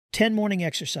10 morning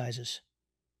exercises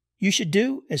you should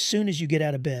do as soon as you get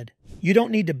out of bed. You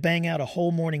don't need to bang out a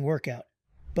whole morning workout,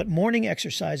 but morning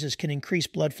exercises can increase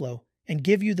blood flow and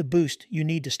give you the boost you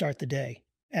need to start the day.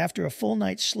 After a full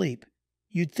night's sleep,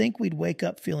 you'd think we'd wake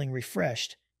up feeling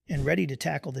refreshed and ready to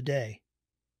tackle the day.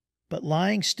 But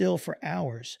lying still for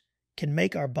hours can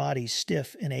make our bodies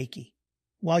stiff and achy.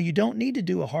 While you don't need to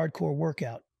do a hardcore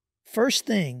workout, first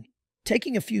thing,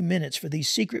 taking a few minutes for these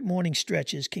secret morning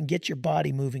stretches can get your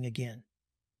body moving again.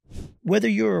 Whether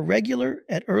you're a regular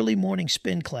at early morning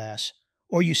spin class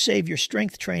or you save your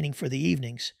strength training for the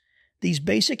evenings, these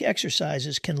basic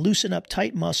exercises can loosen up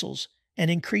tight muscles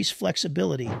and increase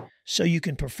flexibility so you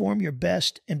can perform your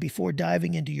best. And before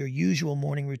diving into your usual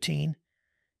morning routine,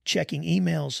 checking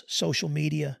emails, social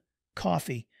media,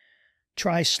 coffee,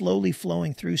 try slowly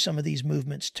flowing through some of these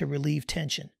movements to relieve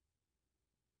tension.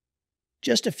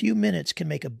 Just a few minutes can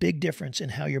make a big difference in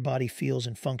how your body feels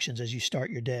and functions as you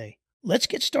start your day. Let's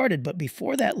get started, but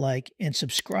before that, like and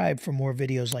subscribe for more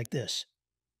videos like this.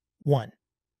 1.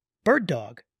 Bird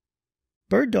Dog.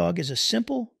 Bird Dog is a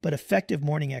simple but effective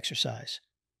morning exercise.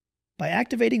 By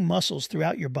activating muscles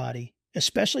throughout your body,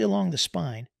 especially along the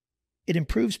spine, it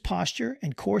improves posture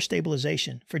and core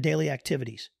stabilization for daily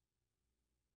activities.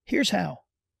 Here's how.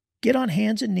 Get on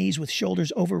hands and knees with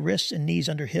shoulders over wrists and knees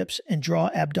under hips and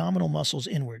draw abdominal muscles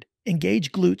inward.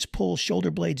 Engage glutes, pull shoulder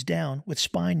blades down with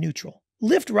spine neutral.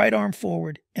 Lift right arm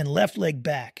forward and left leg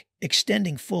back,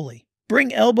 extending fully.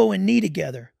 Bring elbow and knee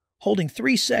together, holding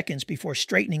 3 seconds before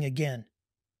straightening again.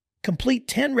 Complete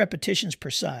 10 repetitions per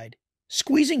side,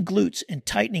 squeezing glutes and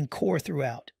tightening core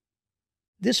throughout.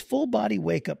 This full body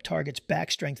wake-up targets back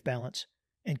strength balance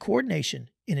and coordination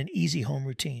in an easy home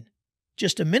routine.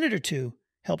 Just a minute or two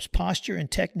helps posture and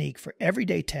technique for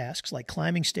everyday tasks like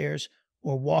climbing stairs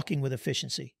or walking with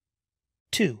efficiency.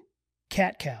 2.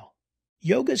 Cat-cow.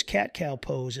 Yoga's cat-cow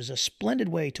pose is a splendid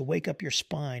way to wake up your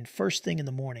spine first thing in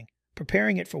the morning,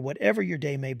 preparing it for whatever your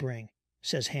day may bring,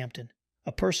 says Hampton,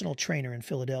 a personal trainer in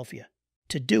Philadelphia.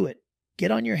 To do it,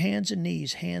 get on your hands and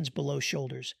knees, hands below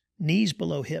shoulders, knees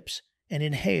below hips, and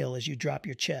inhale as you drop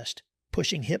your chest,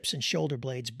 pushing hips and shoulder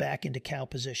blades back into cow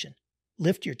position.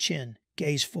 Lift your chin,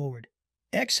 gaze forward.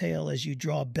 Exhale as you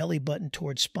draw belly button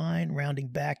towards spine, rounding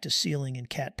back to ceiling in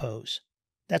cat pose.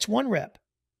 That's 1 rep.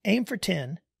 Aim for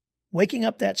 10, waking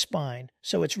up that spine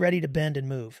so it's ready to bend and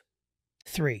move.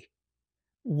 3.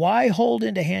 Y hold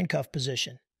into handcuff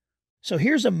position. So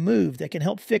here's a move that can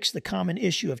help fix the common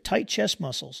issue of tight chest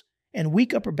muscles and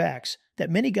weak upper backs that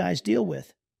many guys deal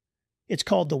with. It's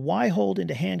called the Y hold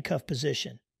into handcuff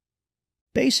position.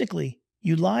 Basically,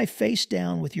 you lie face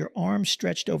down with your arms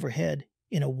stretched overhead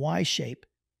in a Y shape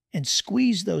and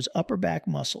squeeze those upper back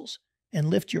muscles and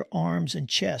lift your arms and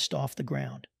chest off the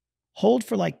ground. Hold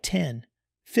for like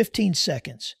 10-15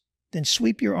 seconds, then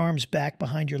sweep your arms back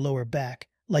behind your lower back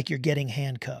like you're getting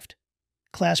handcuffed.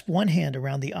 Clasp one hand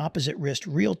around the opposite wrist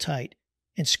real tight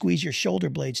and squeeze your shoulder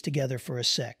blades together for a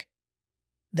sec.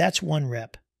 That's 1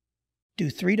 rep. Do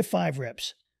 3 to 5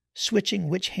 reps, switching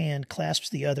which hand clasps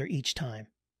the other each time.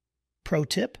 Pro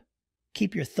tip,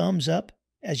 keep your thumbs up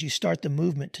as you start the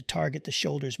movement to target the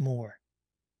shoulders more.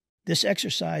 This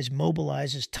exercise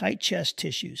mobilizes tight chest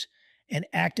tissues and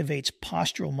activates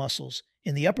postural muscles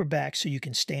in the upper back so you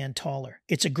can stand taller.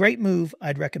 It's a great move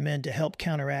I'd recommend to help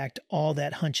counteract all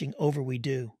that hunching over we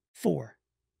do. 4.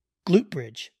 Glute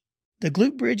bridge. The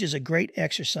glute bridge is a great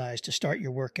exercise to start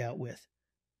your workout with.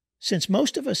 Since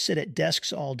most of us sit at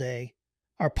desks all day,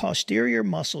 our posterior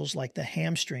muscles like the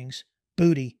hamstrings,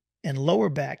 booty, and lower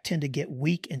back tend to get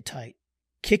weak and tight.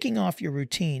 Kicking off your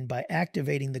routine by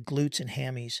activating the glutes and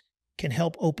hammies can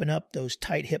help open up those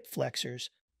tight hip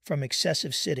flexors from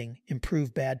excessive sitting,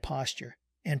 improve bad posture,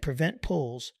 and prevent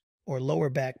pulls or lower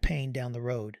back pain down the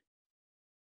road.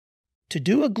 To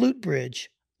do a glute bridge,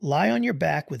 lie on your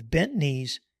back with bent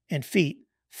knees and feet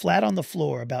flat on the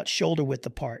floor about shoulder width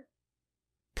apart.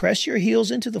 Press your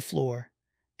heels into the floor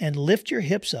and lift your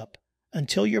hips up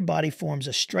until your body forms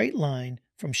a straight line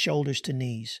from shoulders to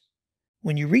knees.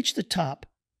 When you reach the top,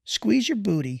 squeeze your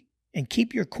booty and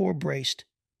keep your core braced,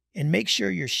 and make sure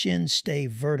your shins stay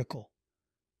vertical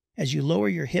as you lower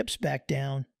your hips back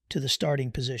down to the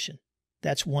starting position.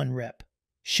 That's 1 rep.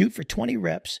 Shoot for 20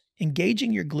 reps,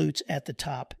 engaging your glutes at the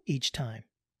top each time.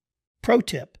 Pro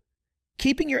tip,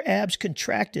 keeping your abs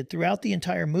contracted throughout the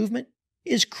entire movement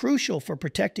is crucial for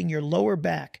protecting your lower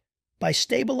back by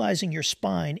stabilizing your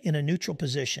spine in a neutral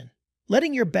position.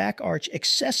 Letting your back arch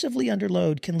excessively under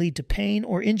load can lead to pain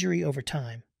or injury over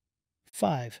time.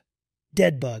 5.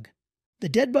 Dead bug. The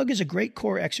dead bug is a great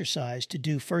core exercise to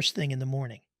do first thing in the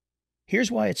morning.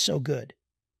 Here's why it's so good.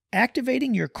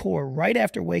 Activating your core right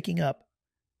after waking up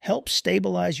helps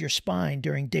stabilize your spine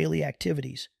during daily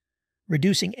activities,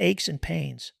 reducing aches and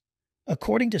pains,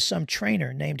 according to some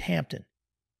trainer named Hampton.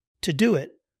 To do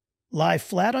it, lie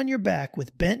flat on your back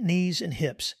with bent knees and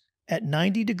hips at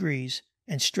 90 degrees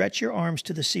and stretch your arms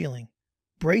to the ceiling.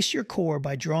 Brace your core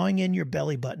by drawing in your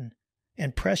belly button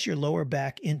and press your lower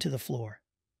back into the floor.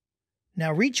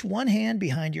 Now reach one hand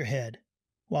behind your head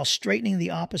while straightening the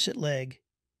opposite leg,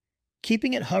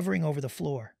 keeping it hovering over the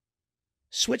floor.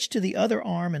 Switch to the other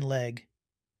arm and leg,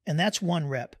 and that's 1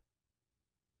 rep.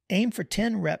 Aim for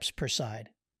 10 reps per side.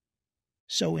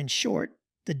 So in short,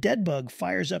 the dead bug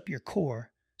fires up your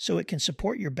core so it can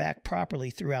support your back properly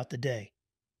throughout the day.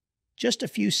 Just a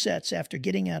few sets after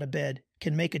getting out of bed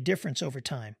can make a difference over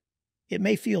time. It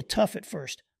may feel tough at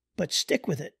first, but stick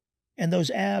with it, and those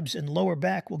abs and lower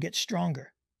back will get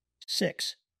stronger.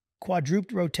 6.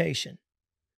 Quadruped rotation.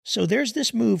 So there's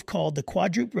this move called the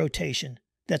quadruped rotation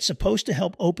that's supposed to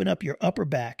help open up your upper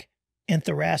back and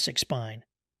thoracic spine.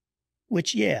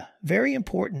 Which, yeah, very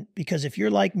important, because if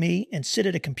you're like me and sit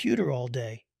at a computer all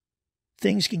day,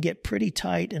 things can get pretty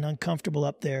tight and uncomfortable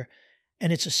up there,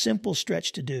 and it's a simple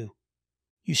stretch to do.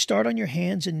 You start on your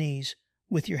hands and knees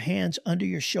with your hands under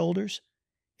your shoulders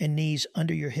and knees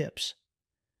under your hips.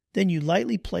 Then you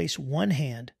lightly place one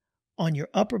hand on your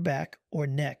upper back or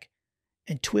neck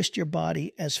and twist your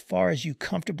body as far as you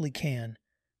comfortably can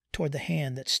toward the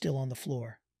hand that's still on the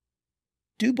floor.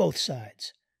 Do both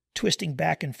sides, twisting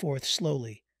back and forth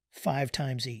slowly, 5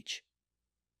 times each.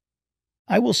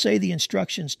 I will say the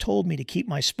instructions told me to keep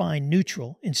my spine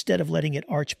neutral instead of letting it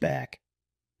arch back.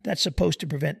 That's supposed to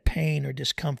prevent pain or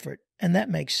discomfort, and that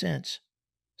makes sense.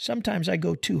 Sometimes I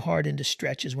go too hard into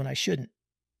stretches when I shouldn't.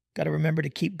 Got to remember to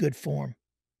keep good form.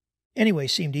 Anyway,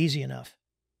 seemed easy enough,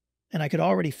 and I could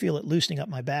already feel it loosening up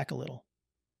my back a little.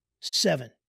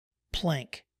 7.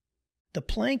 Plank. The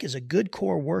plank is a good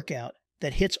core workout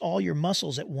that hits all your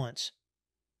muscles at once.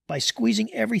 By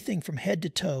squeezing everything from head to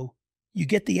toe, you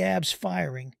get the abs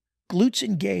firing, glutes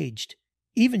engaged,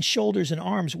 even shoulders and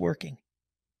arms working.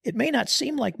 It may not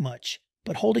seem like much,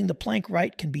 but holding the plank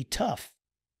right can be tough.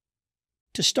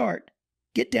 To start,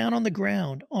 get down on the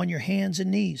ground on your hands and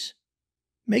knees.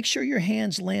 Make sure your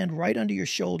hands land right under your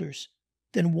shoulders,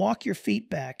 then walk your feet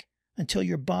back until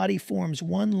your body forms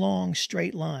one long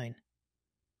straight line.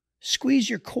 Squeeze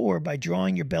your core by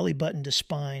drawing your belly button to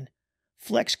spine,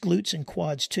 flex glutes and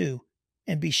quads too,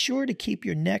 and be sure to keep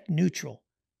your neck neutral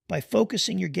by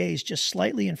focusing your gaze just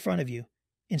slightly in front of you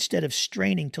instead of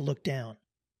straining to look down.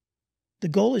 The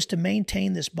goal is to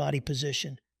maintain this body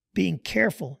position, being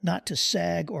careful not to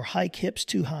sag or hike hips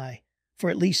too high for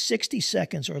at least 60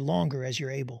 seconds or longer as you're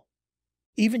able.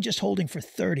 Even just holding for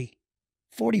 30,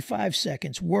 45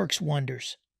 seconds works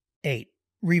wonders. 8.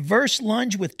 Reverse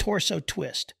lunge with torso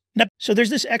twist. So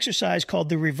there's this exercise called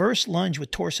the reverse lunge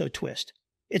with torso twist.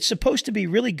 It's supposed to be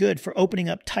really good for opening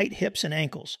up tight hips and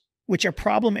ankles, which are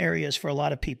problem areas for a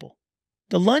lot of people.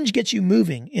 The lunge gets you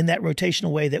moving in that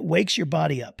rotational way that wakes your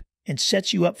body up and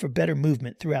sets you up for better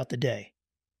movement throughout the day.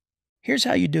 Here's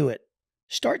how you do it.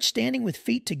 Start standing with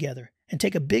feet together and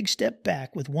take a big step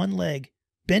back with one leg,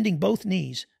 bending both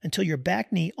knees until your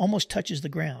back knee almost touches the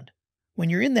ground. When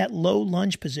you're in that low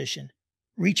lunge position,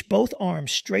 reach both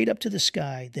arms straight up to the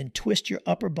sky, then twist your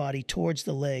upper body towards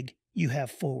the leg you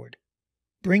have forward.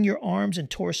 Bring your arms and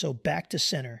torso back to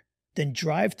center, then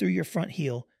drive through your front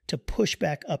heel to push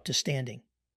back up to standing.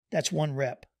 That's 1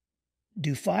 rep.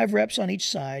 Do 5 reps on each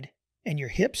side, and your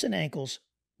hips and ankles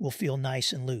will feel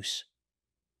nice and loose.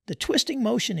 The twisting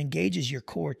motion engages your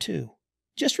core too.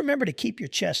 Just remember to keep your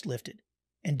chest lifted,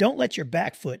 and don't let your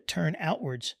back foot turn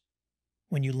outwards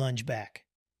when you lunge back.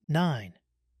 9.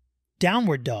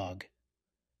 Downward dog.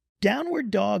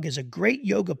 Downward dog is a great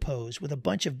yoga pose with a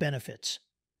bunch of benefits.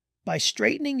 By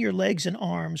straightening your legs and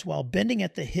arms while bending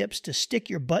at the hips to stick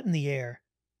your butt in the air,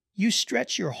 you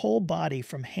stretch your whole body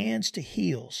from hands to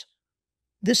heels.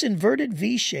 This inverted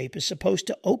V shape is supposed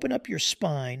to open up your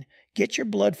spine, get your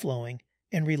blood flowing,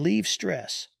 and relieve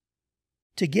stress.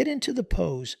 To get into the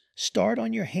pose, start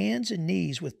on your hands and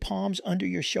knees with palms under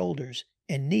your shoulders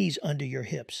and knees under your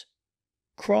hips.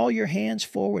 Crawl your hands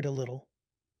forward a little,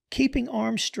 keeping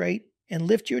arms straight, and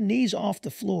lift your knees off the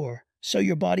floor so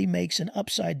your body makes an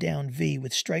upside-down V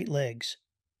with straight legs.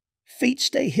 Feet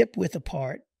stay hip-width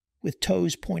apart with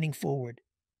toes pointing forward.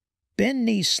 Bend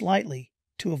knees slightly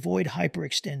to avoid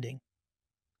hyperextending.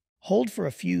 Hold for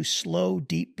a few slow,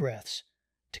 deep breaths.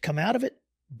 To come out of it,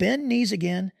 bend knees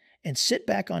again and sit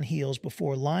back on heels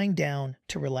before lying down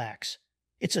to relax.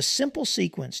 It's a simple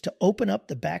sequence to open up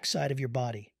the backside of your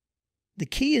body. The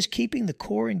key is keeping the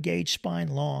core engaged, spine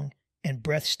long, and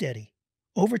breath steady.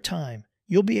 Over time,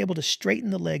 you'll be able to straighten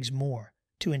the legs more,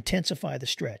 to intensify the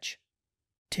stretch.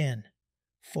 10.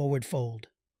 Forward fold.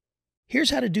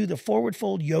 Here's how to do the forward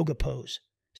fold yoga pose.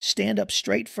 Stand up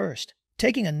straight first,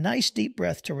 taking a nice deep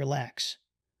breath to relax.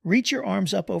 Reach your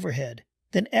arms up overhead,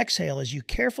 then exhale as you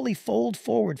carefully fold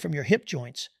forward from your hip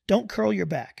joints. Don't curl your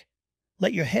back.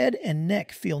 Let your head and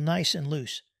neck feel nice and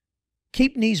loose.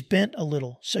 Keep knees bent a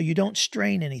little so you don't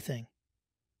strain anything.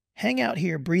 Hang out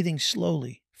here breathing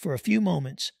slowly for a few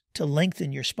moments to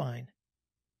lengthen your spine.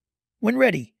 When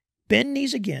ready, bend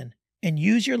knees again and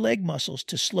use your leg muscles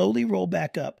to slowly roll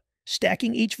back up,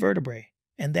 stacking each vertebrae,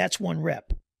 and that's 1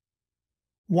 rep.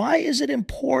 Why is it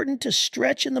important to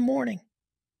stretch in the morning?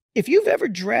 If you've ever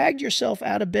dragged yourself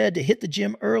out of bed to hit the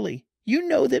gym early, you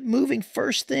know that moving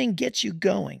first thing gets you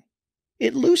going.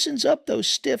 It loosens up those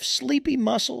stiff, sleepy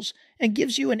muscles and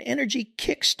gives you an energy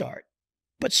kickstart.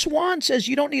 But Swan says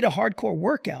you don't need a hardcore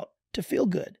workout to feel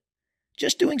good.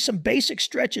 Just doing some basic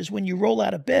stretches when you roll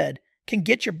out of bed can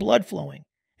get your blood flowing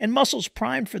and muscles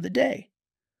primed for the day.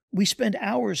 We spend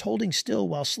hours holding still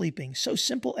while sleeping, so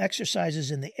simple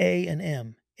exercises in the A and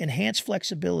M enhance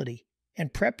flexibility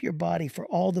and prep your body for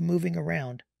all the moving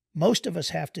around most of us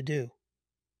have to do.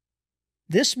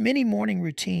 This mini morning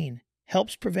routine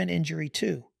helps prevent injury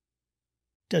too.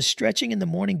 Does stretching in the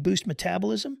morning boost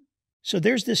metabolism? So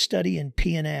there's this study in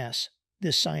PNAS,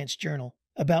 this science journal,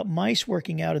 about mice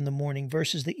working out in the morning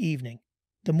versus the evening.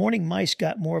 The morning mice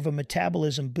got more of a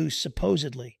metabolism boost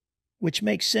supposedly, which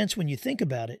makes sense when you think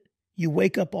about it. You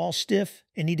wake up all stiff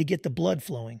and need to get the blood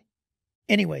flowing.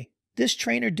 Anyway, this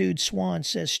trainer dude Swan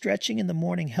says stretching in the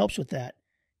morning helps with that,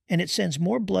 and it sends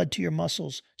more blood to your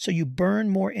muscles so you burn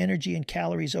more energy and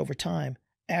calories over time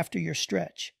after your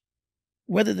stretch.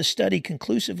 Whether the study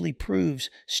conclusively proves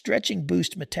stretching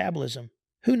boosts metabolism,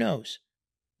 who knows?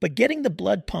 But getting the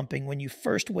blood pumping when you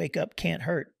first wake up can't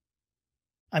hurt.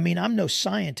 I mean, I'm no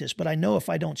scientist, but I know if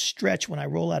I don't stretch when I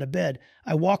roll out of bed,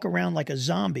 I walk around like a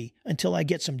zombie until I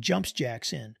get some jumps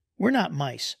jacks in. We're not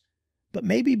mice. But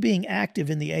maybe being active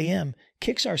in the AM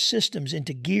kicks our systems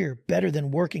into gear better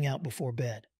than working out before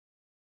bed.